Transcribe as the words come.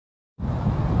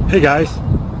Hey guys,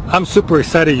 I'm super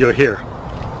excited you're here.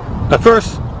 But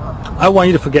first, I want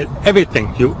you to forget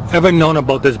everything you've ever known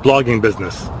about this blogging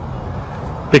business.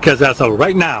 Because as of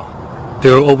right now,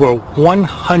 there are over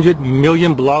 100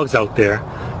 million blogs out there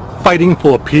fighting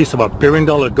for a piece of a $1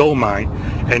 billion gold mine,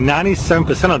 and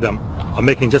 97% of them are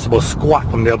making just about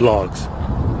squat from their blogs.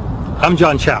 I'm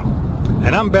John Chow,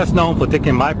 and I'm best known for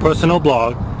taking my personal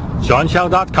blog,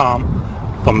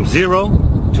 johnchow.com, from zero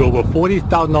to over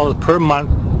 $40,000 per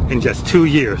month in just 2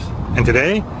 years. And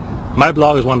today, my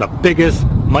blog is one of the biggest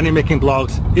money-making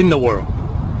blogs in the world.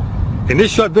 In this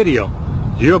short video,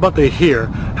 you're about to hear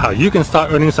how you can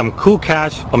start earning some cool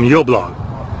cash from your blog.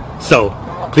 So,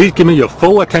 please give me your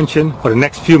full attention for the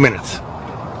next few minutes.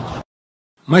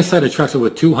 My site attracts over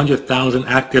 200,000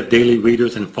 active daily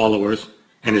readers and followers,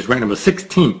 and is ranked number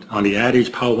 16th on the Ad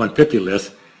Age Power 150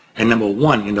 list and number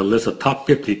 1 in the list of top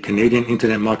 50 Canadian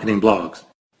internet marketing blogs.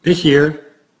 This year,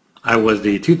 I was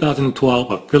the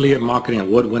 2012 Affiliate Marketing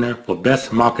Award winner for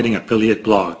Best Marketing Affiliate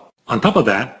Blog. On top of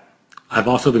that, I've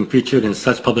also been featured in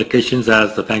such publications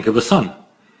as the Vancouver Sun,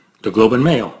 the Globe and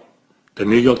Mail, the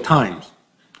New York Times,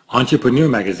 Entrepreneur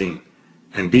Magazine,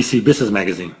 and BC Business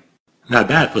Magazine. Not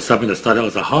bad for something that started out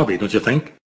as a hobby, don't you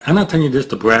think? I'm not telling you this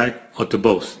to brag or to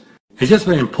boast. It's just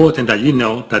very important that you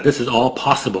know that this is all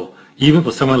possible, even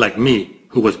for someone like me,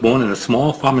 who was born in a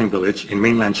small farming village in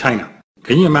mainland China.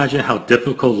 Can you imagine how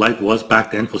difficult life was back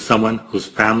then for someone whose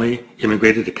family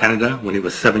immigrated to Canada when he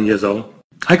was 7 years old?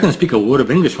 I couldn't speak a word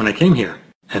of English when I came here,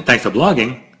 and thanks to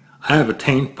blogging, I have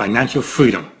attained financial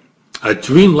freedom, a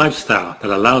dream lifestyle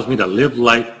that allows me to live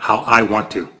life how I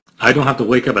want to. I don't have to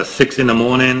wake up at 6 in the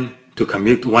morning to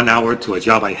commute 1 hour to a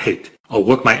job I hate, or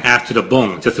work my ass to the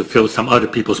bone just to fill some other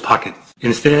people's pockets.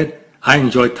 Instead, I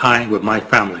enjoy time with my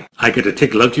family. I get to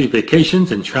take luxury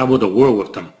vacations and travel the world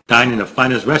with them, dine in the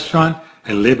finest restaurant,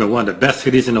 and live in one of the best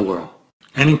cities in the world.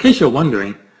 And in case you're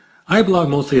wondering, I blog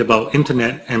mostly about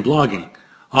internet and blogging,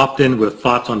 often with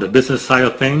thoughts on the business side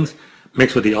of things,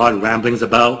 mixed with the odd ramblings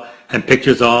about and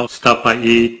pictures of stuff I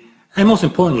eat, and most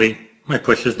importantly, my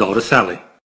precious daughter Sally.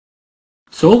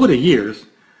 So over the years,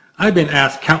 I've been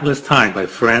asked countless times by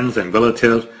friends and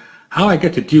relatives how I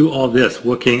get to do all this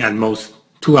working at most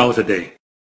 2 hours a day.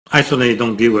 I certainly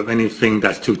don't deal with anything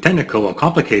that's too technical or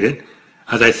complicated.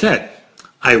 As I said,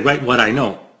 I write what I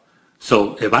know.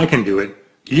 So if I can do it,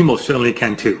 you most certainly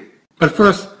can too. But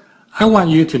first, I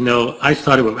want you to know I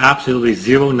started with absolutely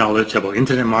zero knowledge about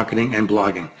internet marketing and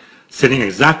blogging, sitting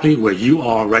exactly where you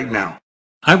are right now.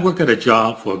 I've worked at a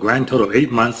job for a grand total of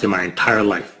 8 months in my entire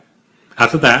life.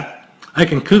 After that, I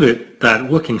concluded that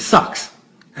working sucks,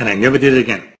 and I never did it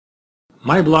again.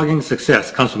 My blogging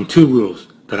success comes from 2 rules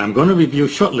that I'm going to review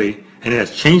shortly, and it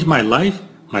has changed my life,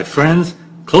 my friends,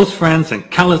 close friends, and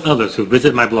countless others who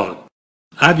visit my blog.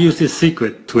 I've used this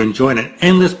secret to enjoy an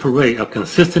endless parade of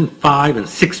consistent 5- and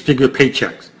 6-figure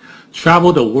paychecks,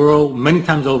 traveled the world many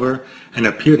times over, and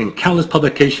appeared in countless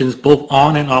publications both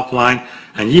on and offline,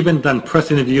 and even done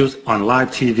press interviews on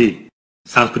live TV.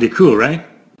 Sounds pretty cool, right?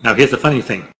 Now here's the funny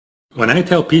thing. When I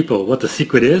tell people what the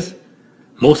secret is,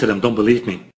 most of them don't believe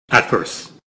me at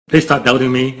first. They start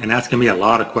doubting me and asking me a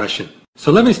lot of questions. So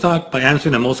let me start by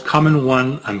answering the most common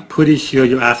one I'm pretty sure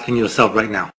you're asking yourself right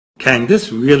now. Can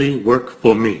this really work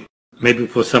for me? Maybe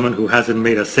for someone who hasn't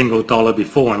made a single dollar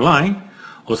before online,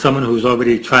 or someone who's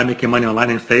already tried making money online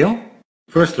and failed?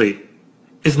 Firstly,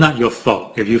 it's not your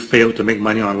fault if you failed to make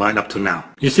money online up to now.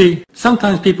 You see,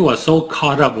 sometimes people are so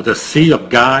caught up with the sea of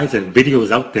guides and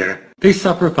videos out there, they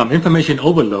suffer from information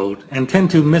overload and tend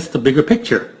to miss the bigger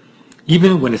picture,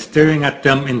 even when it's staring at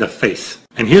them in the face.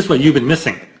 And here's what you've been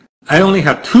missing. I only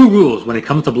have 2 rules when it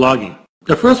comes to blogging.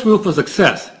 The first rule for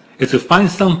success is to find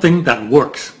something that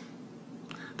works.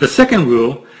 The second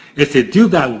rule is to do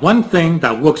that one thing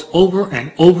that works over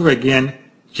and over again,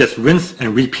 just rinse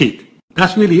and repeat.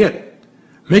 That's really it.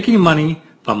 Making money,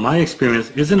 from my experience,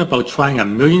 isn't about trying a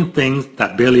million things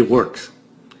that barely works.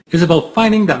 It's about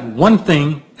finding that one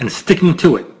thing and sticking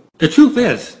to it. The truth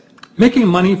is, making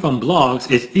money from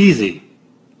blogs is easy.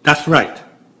 That's right,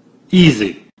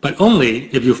 easy. But only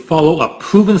if you follow a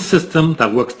proven system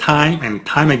that works time and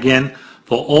time again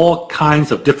for all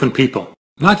kinds of different people.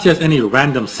 Not just any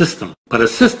random system, but a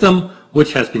system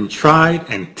which has been tried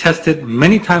and tested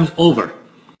many times over.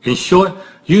 In short,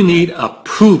 you need a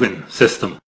proven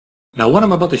system. Now what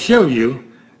I'm about to share with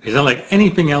you is unlike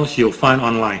anything else you'll find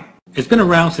online. It's been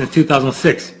around since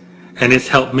 2006, and it's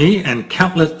helped me and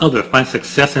countless others find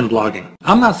success in blogging.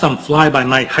 I'm not some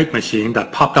fly-by-night hype machine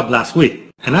that popped up last week.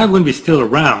 And I wouldn't be still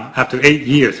around after 8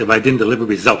 years if I didn't deliver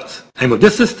results. And with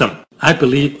this system, I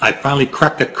believe I finally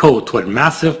cracked the code toward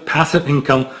massive passive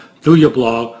income through your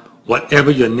blog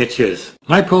whatever your niche is.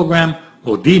 My program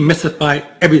will demystify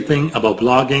everything about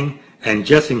blogging and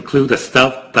just include the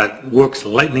stuff that works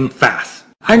lightning fast.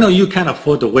 I know you can't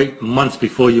afford to wait months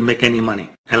before you make any money.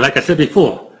 And like I said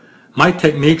before, my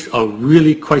techniques are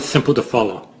really quite simple to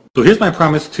follow. So here's my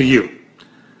promise to you.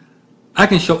 I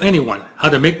can show anyone how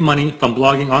to make money from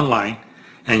blogging online,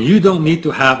 and you don't need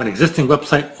to have an existing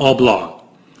website or blog.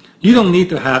 You don't need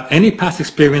to have any past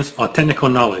experience or technical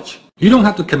knowledge. You don't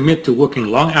have to commit to working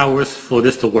long hours for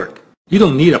this to work. You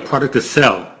don't need a product to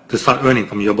sell to start earning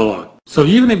from your blog. So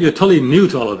even if you're totally new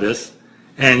to all of this,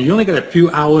 and you only get a few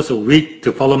hours a week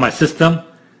to follow my system,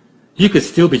 you could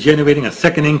still be generating a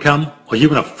second income or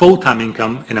even a full-time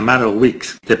income in a matter of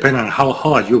weeks, depending on how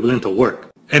hard you're willing to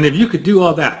work. And if you could do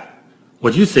all that,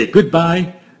 would you say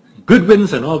goodbye, good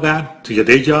riddance and all that to your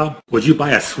day job? Would you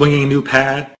buy a swinging new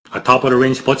pad, a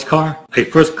top-of-the-range sports car, a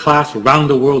first-class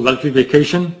round-the-world luxury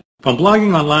vacation? From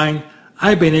blogging online,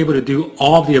 I've been able to do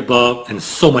all of the above and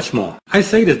so much more. I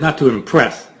say this not to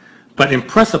impress, but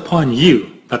impress upon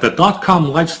you that the .com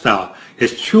lifestyle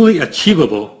is truly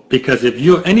achievable, because if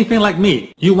you're anything like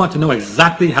me, you want to know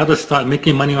exactly how to start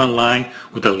making money online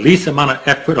with the least amount of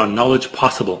effort or knowledge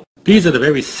possible. These are the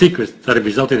very secrets that have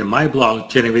resulted in my blog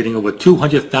generating over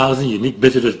 200,000 unique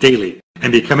visitors daily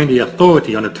and becoming the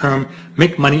authority on the term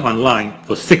make money online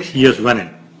for 6 years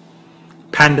running.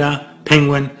 Panda,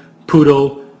 penguin,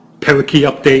 poodle, parakeet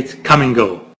updates come and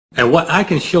go. And what I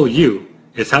can show you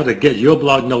is how to get your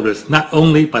blog noticed not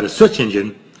only by the search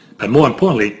engine, but more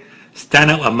importantly,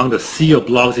 stand out among the sea of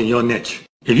blogs in your niche.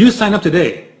 If you sign up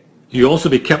today, you'll also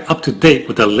be kept up to date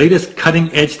with the latest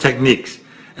cutting-edge techniques,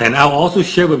 and I'll also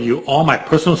share with you all my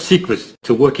personal secrets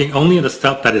to working only on the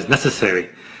stuff that is necessary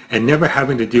and never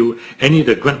having to do any of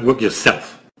the grunt work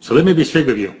yourself. So let me be straight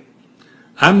with you.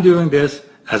 I'm doing this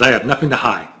as I have nothing to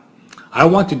hide. I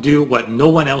want to do what no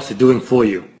one else is doing for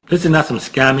you. This is not some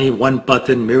scammy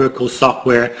one-button miracle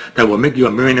software that will make you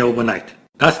a millionaire overnight.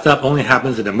 That stuff only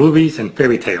happens in the movies and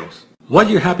fairy tales. What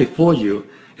you have before you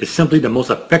is simply the most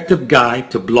effective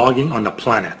guide to blogging on the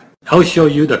planet. I'll show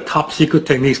you the top secret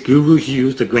techniques gurus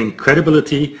use to gain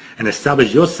credibility and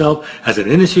establish yourself as an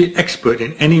industry expert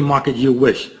in any market you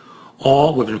wish,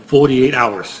 all within 48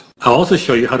 hours. I'll also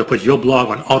show you how to put your blog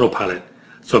on autopilot,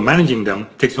 so managing them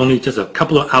takes only just a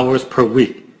couple of hours per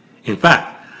week. In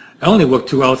fact, I only work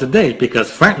 2 hours a day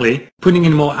because, frankly, putting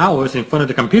in more hours in front of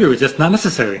the computer is just not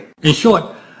necessary. In short,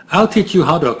 I'll teach you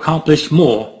how to accomplish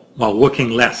more while working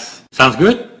less. Sounds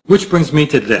good? Which brings me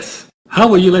to this. How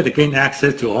would you like to gain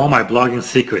access to all my blogging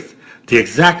secrets, the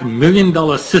exact $1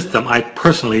 million system I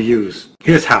personally use?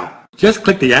 Here's how. Just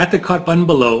click the Add to Cart button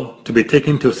below to be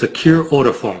taken to a secure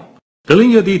order form. Fill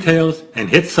in your details and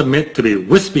hit submit to be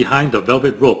whisked behind the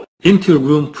velvet rope into a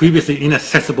room previously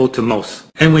inaccessible to most.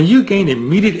 And when you gain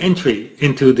immediate entry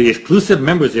into the exclusive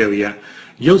members area,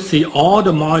 you'll see all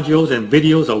the modules and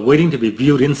videos are waiting to be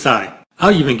viewed inside.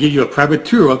 I'll even give you a private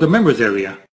tour of the members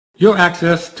area. Your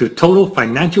access to total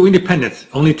financial independence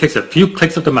only takes a few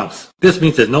clicks of the mouse. This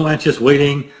means there's no anxious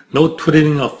waiting, no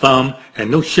twiddling of thumb,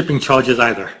 and no shipping charges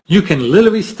either. You can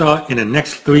literally start in the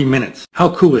next 3 minutes.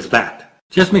 How cool is that?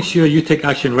 Just make sure you take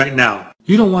action right now.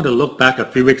 You don't want to look back a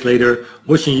few weeks later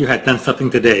wishing you had done something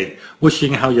today,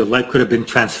 wishing how your life could have been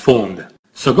transformed.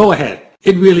 So go ahead.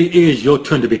 It really is your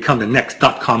turn to become the next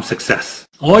 .com success.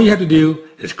 All you have to do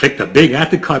is click the big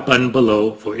Add to Cart button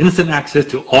below for instant access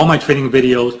to all my training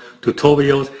videos,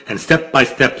 tutorials, and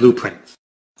step-by-step blueprints.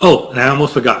 Oh, and I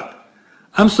almost forgot.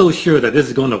 I'm so sure that this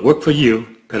is going to work for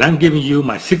you that I'm giving you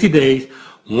my 60 days,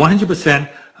 100%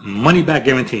 money-back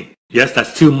guarantee. Yes,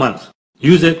 that's 2 months.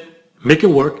 Use it, make it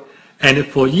work, and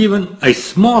if for even a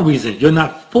small reason you're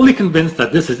not fully convinced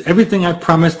that this is everything I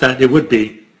promised that it would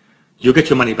be, you'll get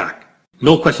your money back.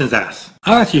 No questions asked.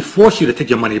 I'll actually force you to take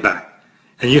your money back,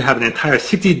 and you have an entire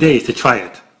 60 days to try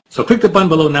it. So click the button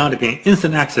below now to gain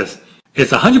instant access.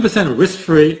 It's 100%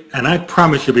 risk-free, and I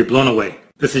promise you'll be blown away.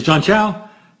 This is John Chow.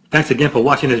 Thanks again for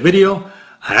watching this video,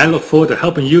 and I look forward to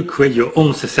helping you create your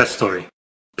own success story.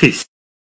 Peace.